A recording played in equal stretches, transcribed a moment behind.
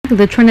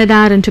the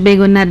Trinidad and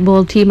Tobago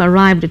netball team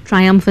arrived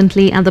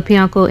triumphantly at the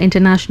Piarco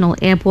International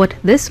Airport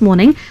this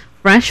morning,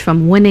 fresh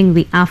from winning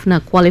the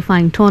AFNA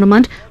Qualifying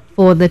Tournament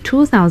for the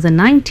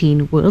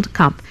 2019 World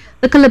Cup.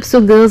 The Calypso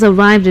Girls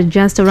arrived at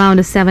just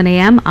around 7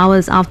 a.m.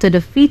 hours after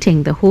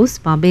defeating the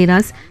host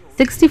Barbados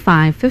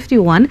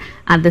 65-51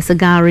 at the Sir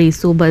Gary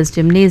Sobers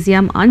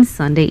Gymnasium on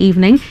Sunday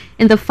evening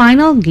in the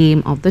final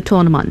game of the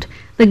tournament.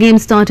 The game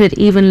started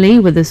evenly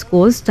with the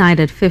scores tied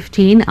at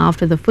 15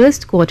 after the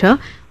first quarter,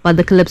 but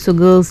the Calypso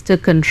Girls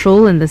took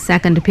control in the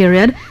second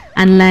period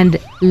and led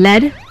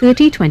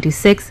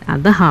 30-26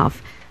 at the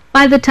half.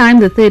 By the time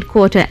the third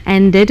quarter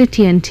ended,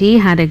 TNT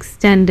had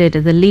extended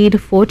the lead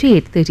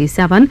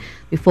 48-37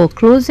 before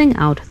closing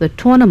out the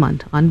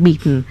tournament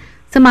unbeaten.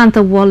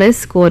 Samantha Wallace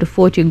scored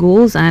 40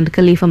 goals and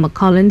Khalifa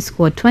McCollin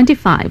scored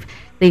 25.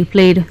 They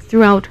played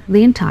throughout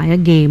the entire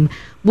game.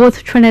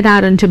 Both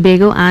Trinidad and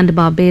Tobago and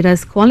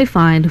Barbados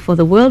qualified for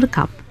the World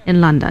Cup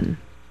in London.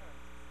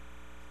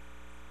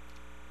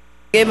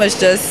 The game was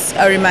just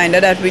a reminder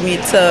that we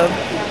need to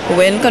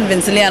win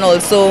convincingly, and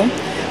also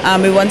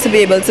we want to be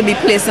able to be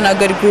placed in a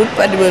good group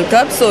at the World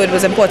Cup, so it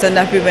was important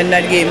that we win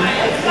that game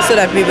so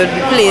that we will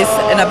be placed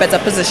in a better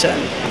position.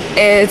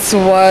 It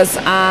was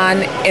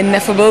an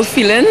ineffable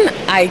feeling.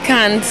 I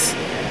can't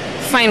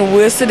find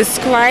words to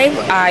describe.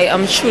 I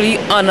am truly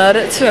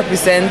honored to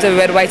represent the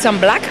red, white and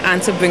black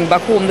and to bring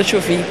back home the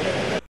trophy.